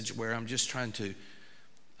message where I'm just trying to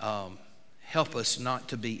help us not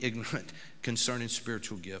to be ignorant concerning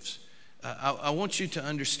spiritual gifts. I want you to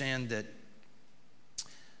understand that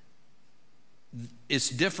it's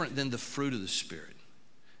different than the fruit of the Spirit.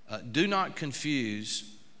 Do not confuse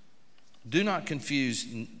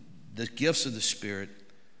the gifts of the Spirit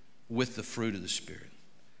with the fruit of the Spirit.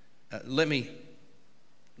 Let me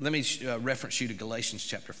reference you to Galatians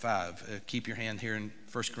chapter 5. Keep your hand here in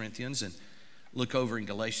 1 Corinthians and look over in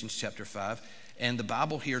Galatians chapter 5. And the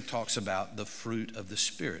Bible here talks about the fruit of the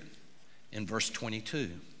Spirit in verse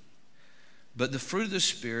 22. But the fruit of the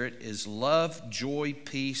Spirit is love, joy,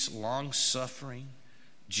 peace, long-suffering,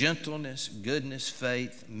 gentleness, goodness,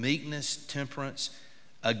 faith, meekness, temperance.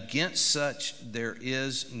 Against such there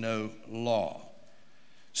is no law.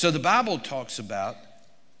 So the Bible talks about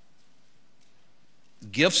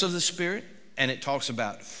gifts of the Spirit and it talks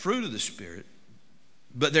about fruit of the Spirit,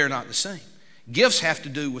 but they're not the same. Gifts have to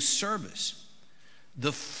do with service.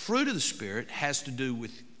 The fruit of the Spirit has to do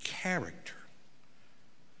with character.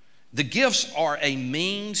 The gifts are a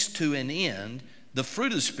means to an end. The fruit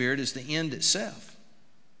of the Spirit is the end itself.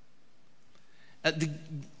 The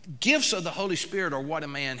gifts of the Holy Spirit are what a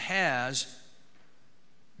man has,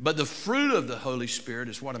 but the fruit of the Holy Spirit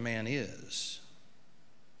is what a man is.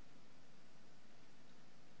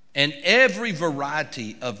 And every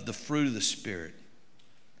variety of the fruit of the Spirit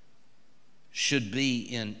should be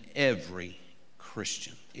in every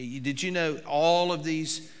Christian. Did you know all of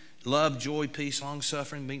these, love, joy, peace,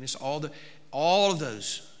 long-suffering, meekness, all of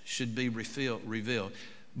those should be revealed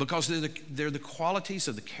because they're the qualities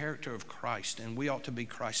of the character of Christ, and we ought to be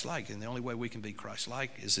Christ-like. And the only way we can be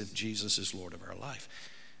Christ-like is if Jesus is Lord of our life,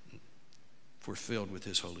 if we're filled with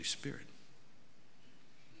His Holy Spirit.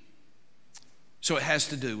 So it has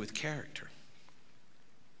to do with character,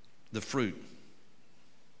 the fruit.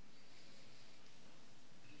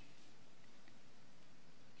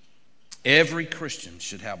 Every Christian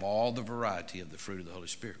should have all the variety of the fruit of the Holy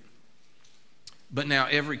Spirit. But now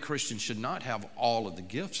every Christian should not have all of the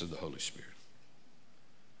gifts of the Holy Spirit.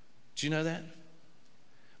 Do you know that?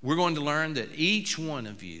 We're going to learn that each one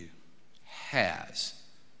of you has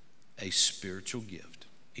a spiritual gift.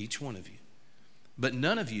 Each one of you. But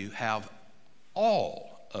none of you have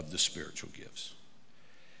all of the spiritual gifts.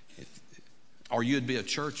 Or you'd be a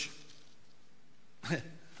church.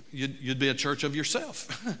 You'd be a church of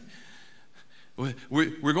yourself.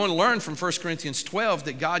 We're going to learn from 1 Corinthians 12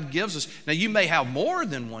 that God gives us. Now, you may have more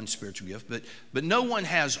than one spiritual gift, but no one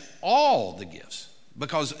has all the gifts,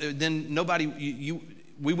 because then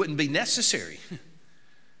we wouldn't be necessary.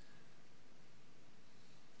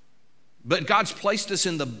 But God's placed us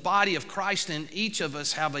in the body of Christ, and each of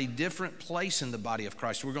us have a different place in the body of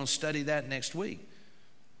Christ. We're going to study that next week.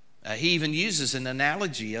 He even uses an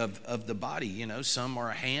analogy of the body. You know, some are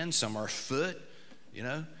a hand, some are a foot, you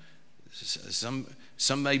know.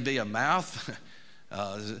 Some may be a mouth.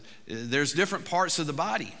 There's different parts of the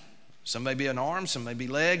body. Some may be an arm, some may be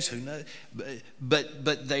legs, who knows?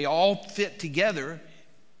 But they all fit together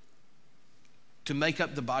to make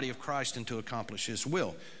up the body of Christ and to accomplish His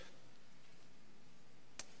will.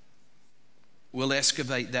 We'll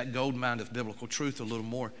excavate that gold mine of biblical truth a little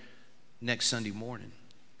more next Sunday morning.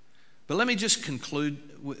 But let me just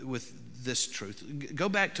conclude with this truth. Go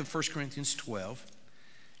back to 1 Corinthians 12.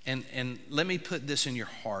 And let me put this in your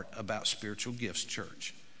heart about spiritual gifts,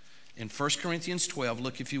 church. In 1 Corinthians 12,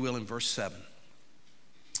 look if you will in verse 7.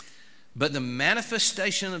 But the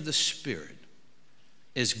manifestation of the Spirit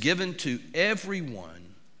is given to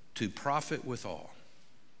everyone to profit withal.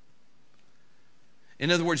 In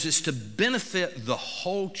other words, it's to benefit the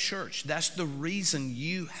whole church. That's the reason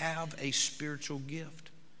you have a spiritual gift.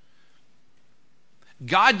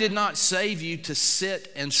 God did not save you to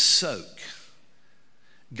sit and soak.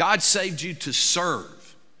 God saved you to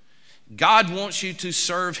serve. God wants you to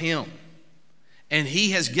serve Him. And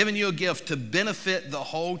He has given you a gift to benefit the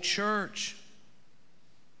whole church.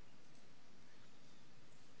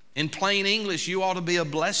 In plain English, you ought to be a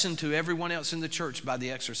blessing to everyone else in the church by the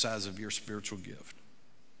exercise of your spiritual gift.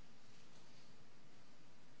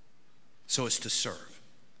 So it's to serve.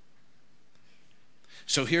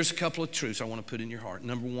 So here's a couple of truths I want to put in your heart.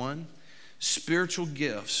 Number one, spiritual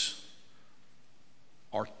gifts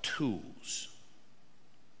are tools.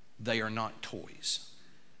 They are not toys.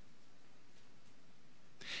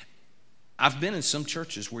 I've been in some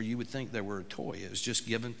churches where you would think they were a toy. It was just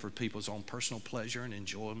given for people's own personal pleasure and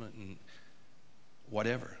enjoyment and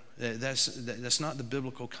whatever. That's not the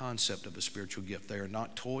biblical concept of a spiritual gift. They are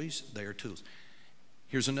not toys, they are tools.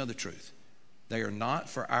 Here's another truth. They are not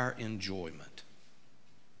for our enjoyment.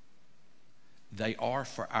 They are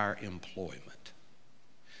for our employment.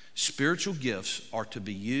 Spiritual gifts are to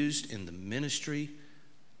be used in the ministry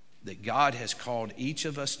that God has called each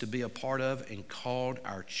of us to be a part of and called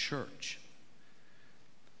our church.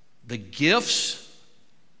 The gifts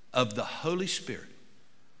of the Holy Spirit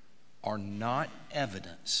are not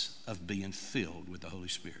evidence of being filled with the Holy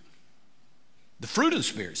Spirit. The fruit of the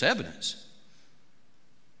Spirit is evidence.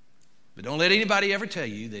 But don't let anybody ever tell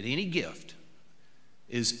you that any gift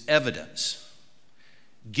is evidence.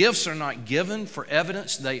 Gifts are not given for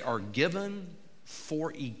evidence, they are given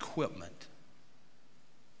for equipment.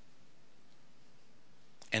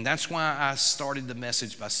 And that's why I started the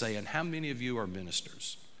message by saying, how many of you are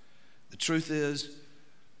ministers? The truth is,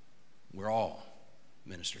 we're all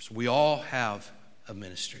ministers. We all have a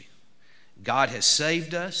ministry. God has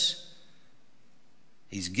saved us.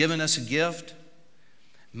 He's given us a gift.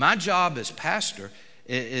 My job as pastor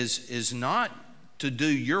is not to do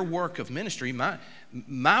your work of ministry.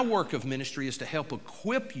 My work of ministry is to help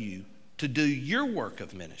equip you to do your work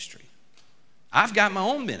of ministry. I've got my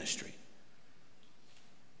own ministry.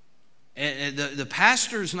 And the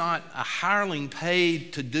pastor is not a hireling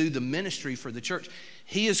paid to do the ministry for the church.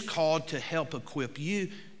 He is called to help equip you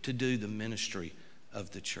to do the ministry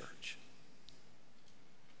of the church.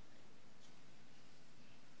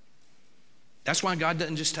 That's why God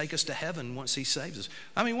doesn't just take us to heaven once he saves us.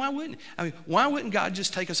 I mean, why wouldn't he? I mean, why wouldn't God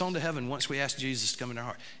just take us on to heaven once we ask Jesus to come in our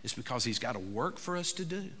heart? It's because he's got a work for us to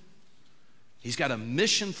do. He's got a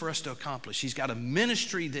mission for us to accomplish. He's got a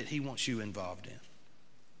ministry that he wants you involved in.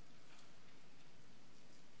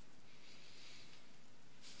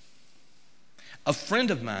 A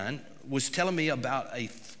friend of mine was telling me about a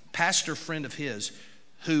pastor friend of his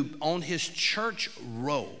who on his church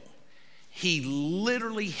roll, he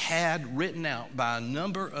literally had written out by a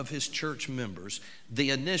number of his church members the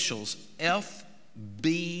initials FBPO.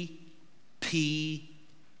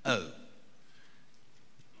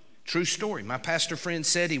 True story. My pastor friend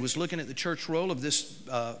said he was looking at the church roll of this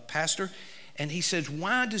pastor, and he says,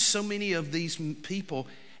 why do so many of these people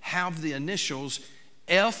have the initials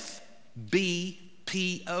FBPO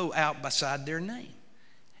out beside their name?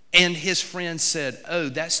 And his friend said, oh,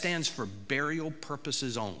 that stands for burial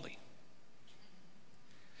purposes only.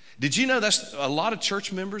 Did you know that's a lot of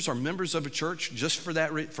church members are members of a church just for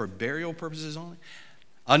that, for burial purposes only?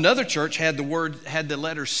 Another church had the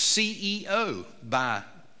letter CEO by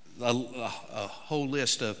a whole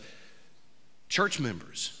list of church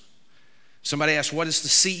members. Somebody asked, what does the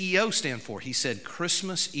CEO stand for? He said,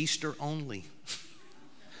 Christmas, Easter only.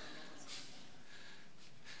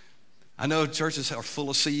 I know churches are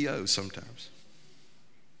full of CEOs sometimes.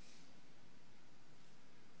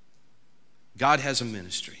 God has a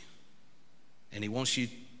ministry. And he wants you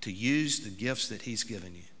to use the gifts that he's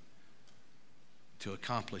given you to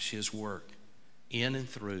accomplish his work in and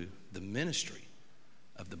through the ministry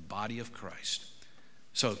of the body of Christ.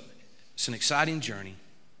 So it's an exciting journey.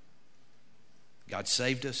 God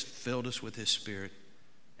saved us, filled us with his Spirit,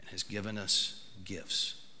 and has given us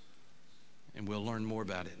gifts. And we'll learn more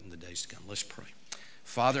about it in the days to come. Let's pray.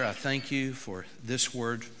 Father, I thank you for this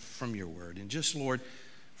word from your word. And just, Lord,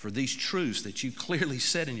 for these truths that you clearly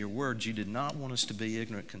said in your word you did not want us to be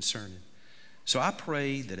ignorant concerning. So I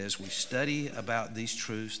pray that as we study about these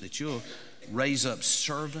truths, that you'll raise up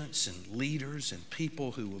servants and leaders and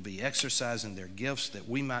people who will be exercising their gifts, that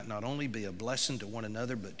we might not only be a blessing to one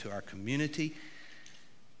another, but to our community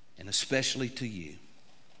and especially to you.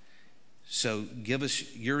 So give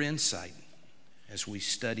us your insight as we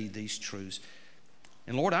study these truths.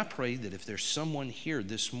 And Lord, I pray that if there's someone here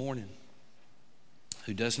this morning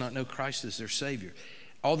who does not know Christ as their Savior,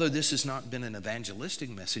 although this has not been an evangelistic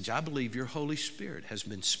message, I believe your Holy Spirit has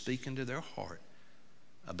been speaking to their heart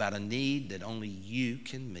about a need that only you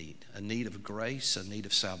can meet, a need of grace, a need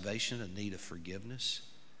of salvation, a need of forgiveness.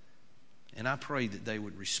 And I pray that they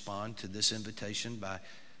would respond to this invitation by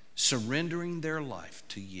surrendering their life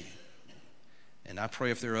to you. And I pray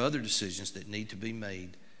if there are other decisions that need to be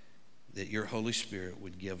made, that your Holy Spirit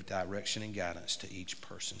would give direction and guidance to each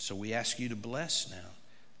person. So we ask you to bless now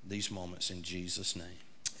these moments in Jesus' name.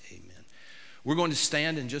 Amen. We're going to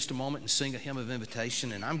stand in just a moment and sing a hymn of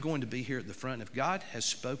invitation, and I'm going to be here at the front. If God has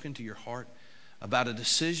spoken to your heart about a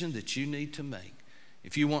decision that you need to make,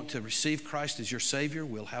 if you want to receive Christ as your Savior,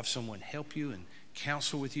 we'll have someone help you and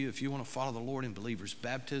counsel with you. If you want to follow the Lord in believer's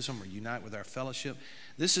baptism or unite with our fellowship,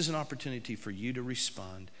 this is an opportunity for you to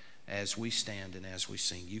respond as we stand and as we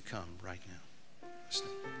sing. You come right now.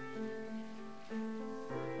 Stand.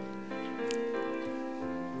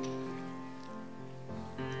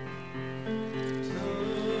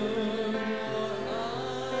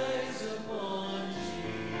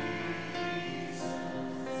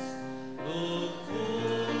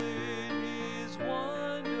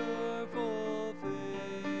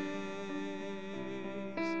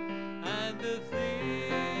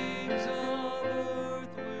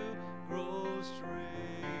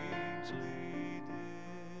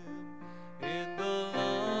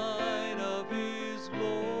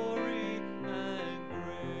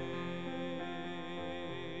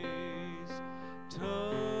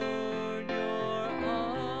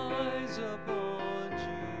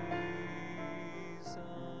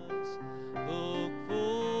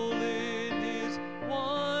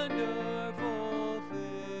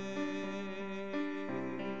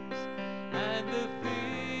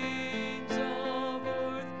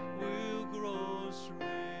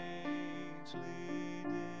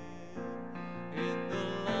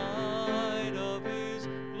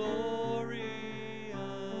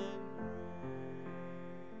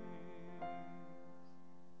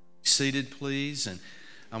 Seated, please, and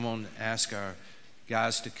I'm going to ask our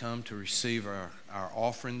guys to come to receive our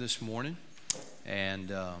offering this morning.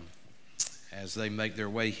 And as they make their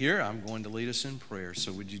way here, I'm going to lead us in prayer.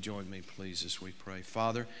 So would you join me, please, as we pray.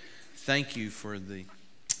 Father, thank you for the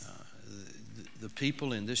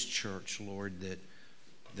people in this church, Lord,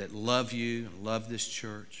 that love you and love this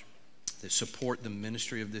church, that support the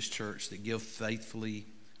ministry of this church, that give faithfully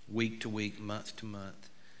week to week, month to month,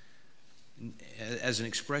 as an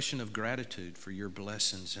expression of gratitude for your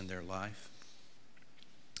blessings in their life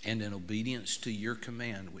and in obedience to your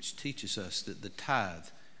command, which teaches us that the tithe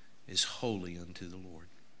is holy unto the Lord.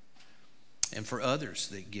 And for others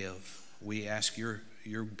that give, we ask your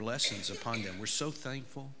blessings upon them. We're so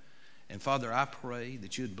thankful. And Father, I pray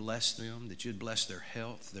that you would bless them, that you would bless their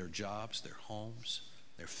health, their jobs, their homes,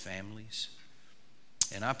 their families.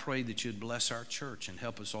 And I pray that you'd bless our church and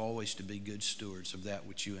help us always to be good stewards of that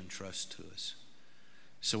which you entrust to us.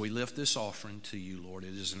 So we lift this offering to you, Lord.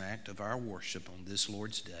 It is an act of our worship on this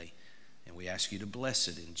Lord's day. And we ask you to bless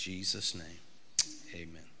it in Jesus' name.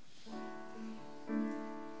 Amen.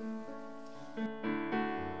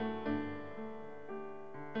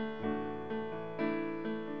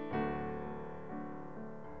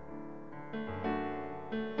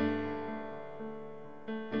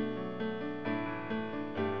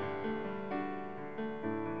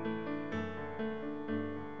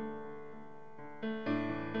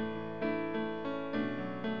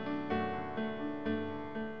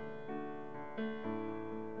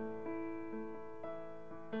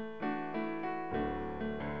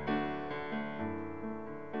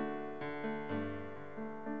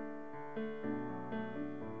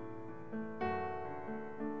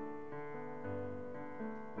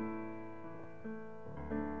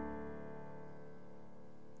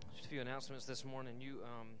 Announcements this morning.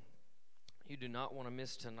 You do not want to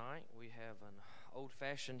miss tonight. We have an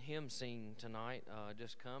old-fashioned hymn sing tonight.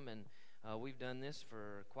 Just come, and we've done this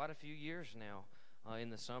for quite a few years now. In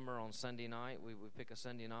the summer on Sunday night, we pick a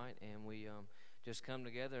Sunday night, and we just come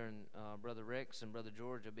together, and Brother Rex and Brother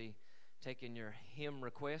George will be taking your hymn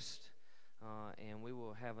request, and we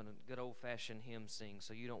will have a good old-fashioned hymn sing,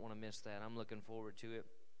 so you don't want to miss that. I'm looking forward to it.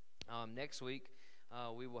 Next week,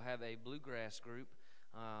 we will have a bluegrass group,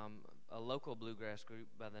 a local bluegrass group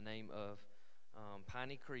by the name of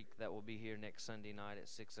Piney Creek that will be here next Sunday night at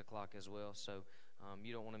 6 o'clock as well. So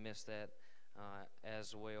you don't want to miss that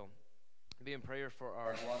as well. Be in prayer for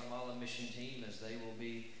our Guatemala mission team as they will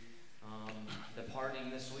be departing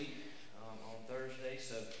this week on Thursday.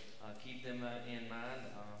 So keep them in mind.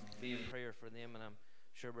 Be in prayer for them, and I'm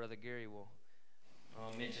sure Brother Gary will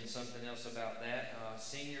mention something else about that.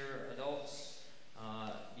 Senior adults,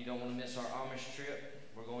 you don't want to miss our Amish trip.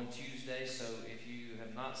 We're going Tuesday, so if you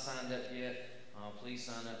have not signed up yet, please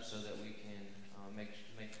sign up so that we can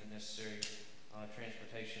make the necessary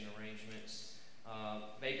transportation arrangements.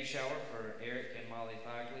 Baby shower for Eric and Molly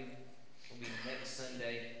Fagley will be next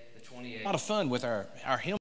Sunday, the 28th. A lot of fun with our hymn.